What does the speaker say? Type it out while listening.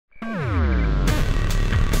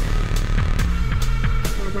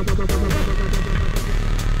In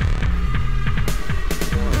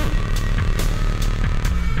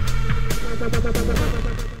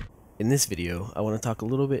this video, I want to talk a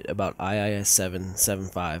little bit about IIS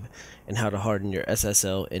 7.7.5 and how to harden your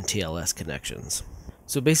SSL and TLS connections.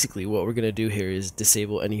 So basically what we're going to do here is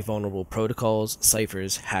disable any vulnerable protocols,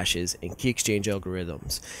 ciphers, hashes, and key exchange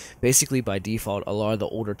algorithms. Basically by default, a lot of the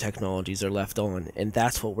older technologies are left on, and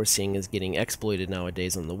that's what we're seeing is getting exploited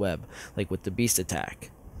nowadays on the web, like with the Beast attack.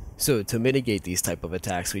 So to mitigate these type of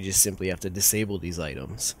attacks, we just simply have to disable these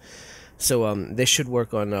items. So this should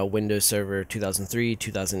work on Windows Server 2003,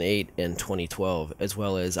 2008, and 2012, as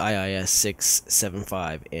well as IIS 6, 7,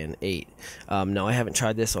 5, and 8. Now I haven't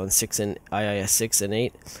tried this on IIS 6 and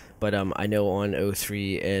 8, but I know on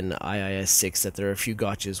 03 and IIS 6 that there are a few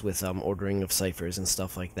gotchas with ordering of ciphers and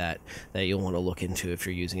stuff like that you'll want to look into if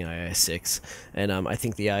you're using IIS 6. And I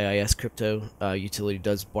think the IISCrypto utility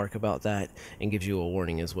does bark about that and gives you a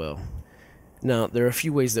warning as well. Now, there are a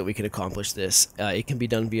few ways that we can accomplish this. It can be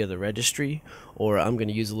done via the registry, or I'm going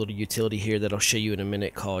to use a little utility here that I'll show you in a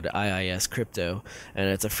minute called IISCrypto, and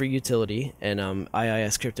it's a free utility, and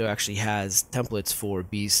IISCrypto actually has templates for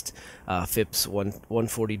Beast, FIPS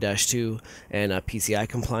 140-2, and PCI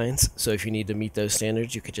compliance. So if you need to meet those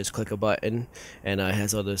standards, you could just click a button, and it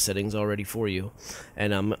has all those settings already for you.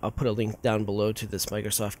 And I'll put a link down below to this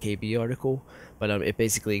Microsoft KB article, but it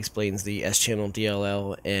basically explains the S-channel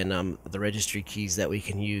DLL and the registry keys that we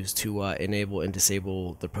can use to enable and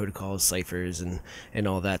disable the protocols, ciphers, and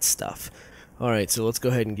all that stuff. Alright, so let's go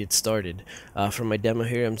ahead and get started. For my demo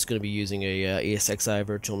here, I'm just going to be using a ESXi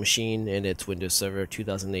virtual machine, and it's Windows Server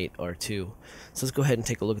 2008 R2. So let's go ahead and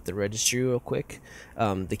take a look at the registry real quick.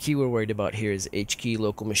 The key we're worried about here is HKey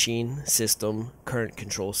local machine, system, current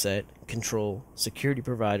control set, control, security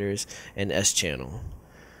providers, and S-channel.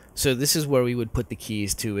 So this is where we would put the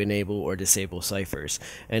keys to enable or disable ciphers,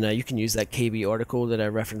 and you can use that KB article that I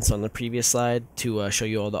referenced on the previous slide to show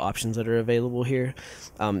you all the options that are available here.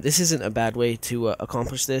 This isn't a bad way to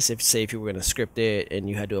accomplish this. If you were going to script it and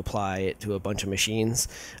you had to apply it to a bunch of machines,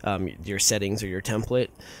 your settings or your template,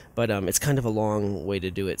 but it's kind of a long way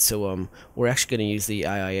to do it. So we're actually going to use the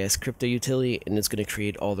IISCrypto utility, and it's going to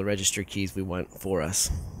create all the registry keys we want for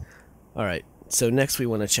us. Alright. So next we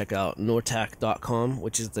want to check out nortac.com,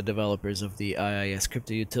 which is the developers of the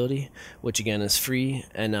IISCrypto utility, which again is free,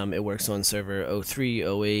 and it works on server 03,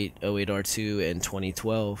 08, 08R2, and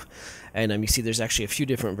 2012. And you see there's actually a few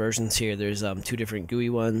different versions here. There's 2 different GUI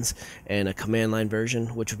ones and a command line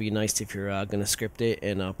version, which would be nice if you're going to script it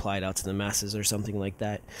and apply it out to the masses or something like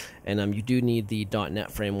that. And you do need the .NET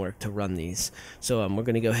framework to run these. So we're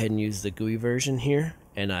going to go ahead and use the GUI version here,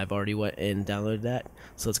 and I've already went and downloaded that.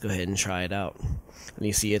 So let's go ahead and try it out. And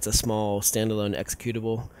you see it's a small standalone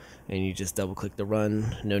executable, and you just double click the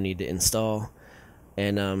run, no need to install,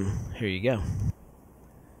 and here you go.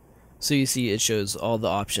 So you see it shows all the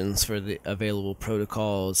options for the available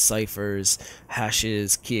protocols, ciphers,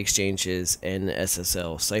 hashes, key exchanges, and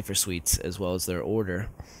SSL cipher suites, as well as their order.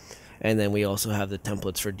 And then we also have the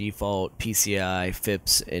templates for default, PCI,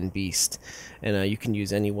 FIPS, and Beast. And you can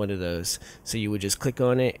use any one of those. So you would just click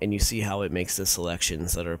on it, and you see how it makes the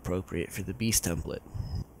selections that are appropriate for the Beast template.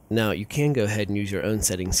 Now, you can go ahead and use your own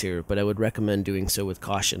settings here, but I would recommend doing so with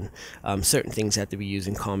caution. Certain things have to be used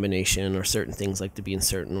in combination, or certain things like to be in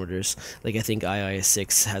certain orders. Like I think IIS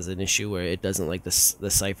 6 has an issue where it doesn't like the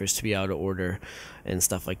ciphers to be out of order and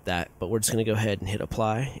stuff like that. But we're just going to go ahead and hit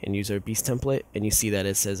apply and use our Beast template, and you see that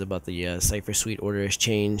it says about the cipher suite order has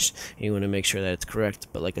changed, and you want to make sure that it's correct.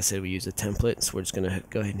 But like I said, we use a template, so we're just going to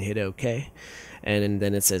go ahead and hit OK. And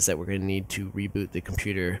then it says that we're going to need to reboot the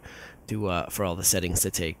computer for all the settings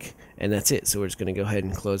to take, and that's it. So we're just going to go ahead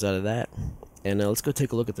and close out of that, and let's go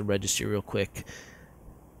take a look at the registry real quick.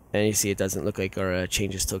 And you see it doesn't look like our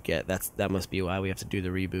changes took yet. That must be why we have to do the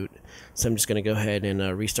reboot. So I'm just going to go ahead and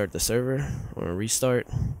restart the server, or restart,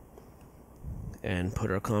 and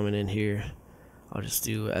put our comment in here. I'll just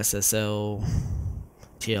do SSL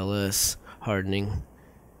TLS hardening,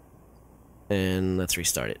 and let's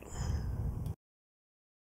restart it.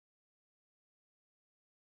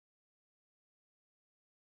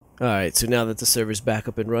 Alright, so now that the server's back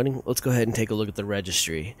up and running, let's go ahead and take a look at the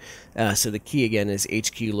registry. So the key again is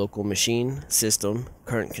HKey local machine, system,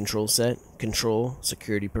 current control set, control,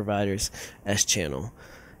 security providers, S-channel.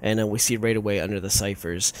 And we see right away under the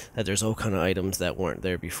ciphers that there's all kind of items that weren't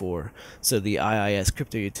there before. So the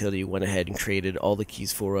IISCrypto utility went ahead and created all the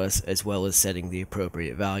keys for us, as well as setting the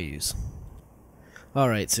appropriate values.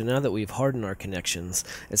 Alright, so now that we've hardened our connections,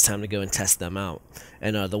 it's time to go and test them out.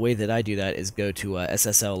 And the way that I do that is go to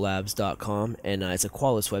SSLlabs.com, and it's a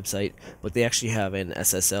Qualys website, but they actually have an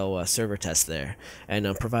SSL server test there. And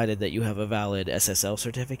provided that you have a valid SSL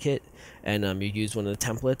certificate, and you use one of the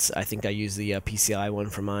templates, I think I use the PCI one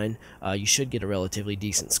for mine, you should get a relatively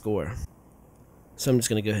decent score. So I'm just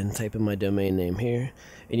going to go ahead and type in my domain name here,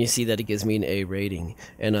 and you see that it gives me an A rating.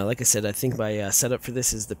 And like I said, I think my setup for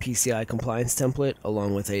this is the PCI compliance template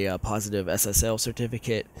along with a positive SSL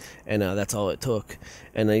certificate, and that's all it took.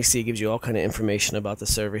 And you see it gives you all kind of information about the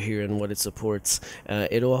server here and what it supports.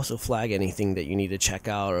 It'll also flag anything that you need to check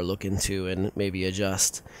out or look into and maybe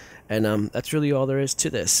adjust. And that's really all there is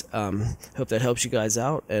to this. Hope that helps you guys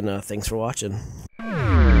out, and thanks for watching.